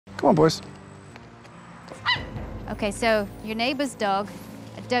Come on, boys. Okay, so your neighbor's dog,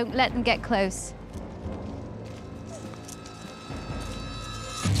 don't let them get close.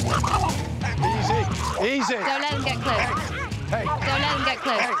 Easy, easy. Don't let them get close. Hey. Don't let them get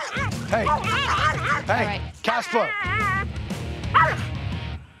close. Hey. Hey. right. Casper.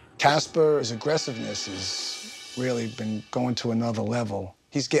 Casper's aggressiveness has really been going to another level.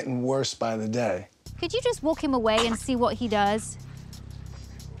 He's getting worse by the day. Could you just walk him away and see what he does?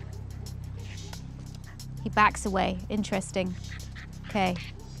 He backs away. Interesting. Okay.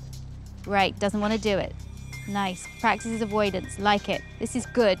 Right, doesn't want to do it. Nice. Practices avoidance. Like it. This is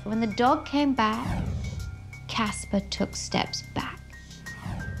good. When the dog came back, Casper took steps back.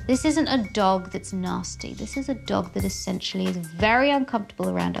 This isn't a dog that's nasty. This is a dog that essentially is very uncomfortable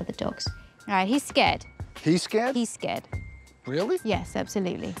around other dogs. All right, he's scared. He's scared? He's scared. Really? Yes,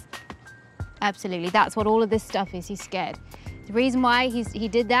 absolutely. Absolutely. That's what all of this stuff is. He's scared. The reason why he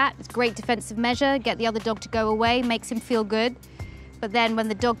did that, it's a great defensive measure, get the other dog to go away, makes him feel good. But then when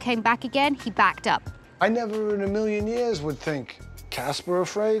the dog came back again, he backed up. I never in a million years would think, Casper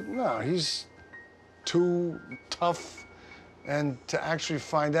afraid? No, he's too tough. And to actually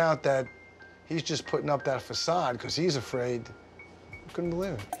find out that he's just putting up that facade because he's afraid, I couldn't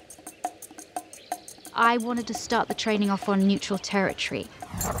believe it. I wanted to start the training off on neutral territory.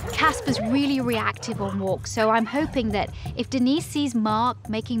 Casper's really reactive on walks, so I'm hoping that if Denise sees Mark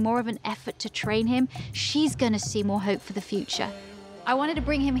making more of an effort to train him, she's gonna see more hope for the future. I wanted to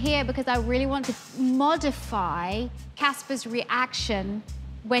bring him here because I really want to modify Casper's reaction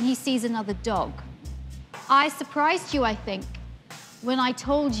when he sees another dog. I surprised you, I think, when I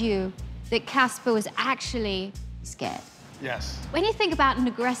told you that Casper was actually scared. Yes. When you think about an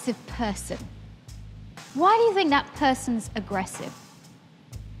aggressive person, why do you think that person's aggressive?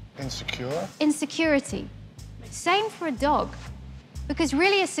 Insecure? Insecurity. Same for a dog. Because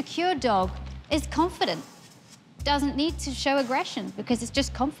really a secure dog is confident. Doesn't need to show aggression because it's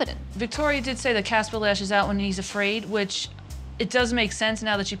just confident. Victoria did say that Casper lashes out when he's afraid, which it does make sense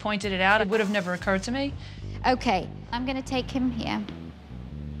now that she pointed it out. It would have never occurred to me. Okay, I'm gonna take him here.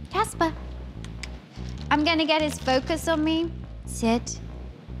 Casper. I'm gonna get his focus on me. Sit.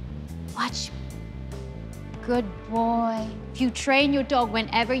 Watch me. Good boy. If you train your dog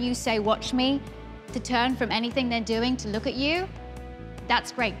whenever you say, watch me, to turn from anything they're doing to look at you,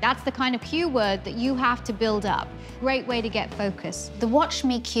 that's great. That's the kind of cue word that you have to build up. Great way to get focus. The watch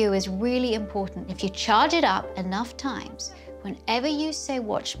me cue is really important. If you charge it up enough times, whenever you say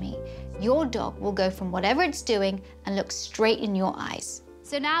watch me, your dog will go from whatever it's doing and look straight in your eyes.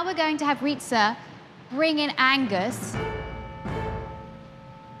 So now we're going to have Ritza bring in Angus.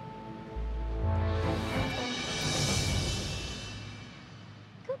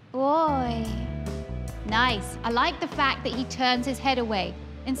 Good boy. Nice. I like the fact that he turns his head away.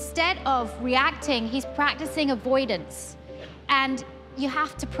 Instead of reacting, he's practicing avoidance. And you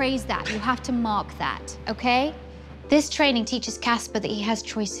have to praise that. You have to mark that, okay? This training teaches Casper that he has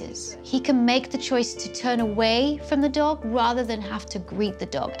choices. He can make the choice to turn away from the dog rather than have to greet the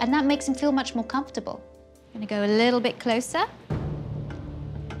dog. And that makes him feel much more comfortable. I'm gonna go a little bit closer.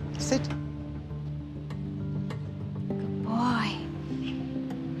 Sit. Good boy.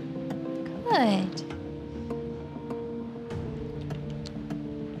 Good.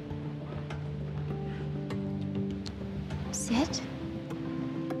 Sit.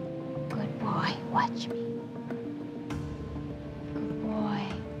 Good boy, watch me. Good boy.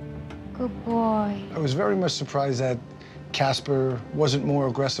 Good boy. I was very much surprised that Casper wasn't more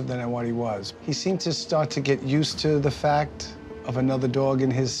aggressive than what he was. He seemed to start to get used to the fact of another dog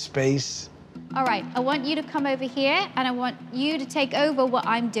in his space. All right, I want you to come over here and I want you to take over what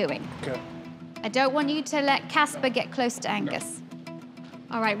I'm doing. Okay. I don't want you to let Casper get close to Angus.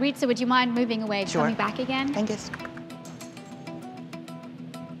 All right, Ritza, would you mind moving away, Sure. coming back again? Angus.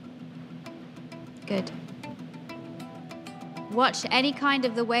 Good. Watch any kind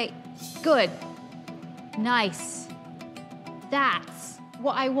of the way. Good. Nice. That's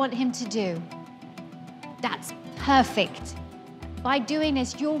what I want him to do. That's perfect. By doing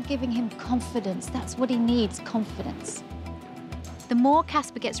this, you're giving him confidence. That's what he needs, confidence. The more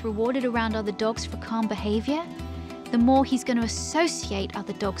Casper gets rewarded around other dogs for calm behavior, the more he's going to associate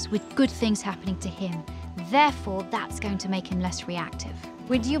other dogs with good things happening to him. Therefore, that's going to make him less reactive.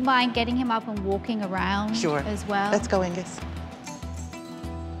 Would you mind getting him up and walking around as well? Let's go, Angus.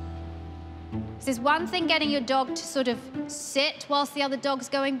 There's one thing getting your dog to sort of sit whilst the other dog's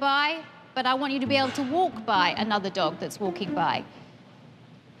going by, but I want you to be able to walk by another dog that's walking by.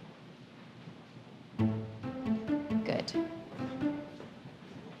 Good.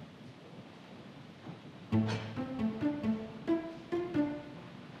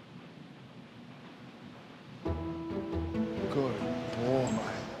 Good boy.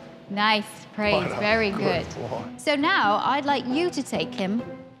 Nice praise, What a very good. boy. So now I'd like you to take him.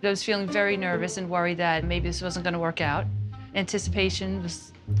 I was feeling very nervous and worried that maybe this wasn't going to work out. Anticipation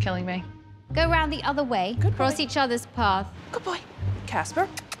was killing me. Go round the other way, Good cross boy. each other's path. Good boy. Casper.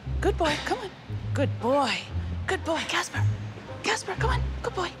 Good boy. Come on. Good boy. Good boy. Casper. Casper, come on.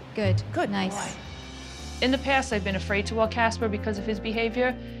 Good boy. Good, Good nice. boy. In the past, I've been afraid to walk Casper because of his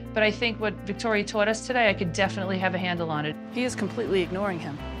behavior, but I think what Victoria taught us today, I could definitely have a handle on it. He is completely ignoring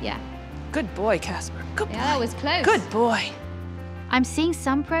him. Yeah, Good boy, Casper. Good boy. yeah, that was close. Good boy. I'm seeing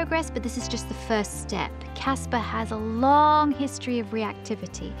some progress, but this is just the first step. Casper has a long history of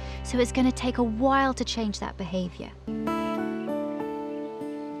reactivity, so it's going to take a while to change that behavior.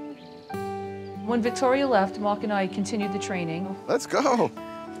 When Victoria left, Mark and I continued the training. Let's go.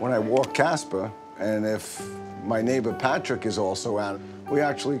 When I walk Casper, and if my neighbor Patrick is also out, we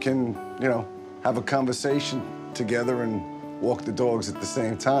actually can, you know, have a conversation together and walk the dogs at the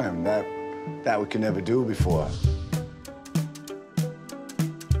same time. That we could never do before.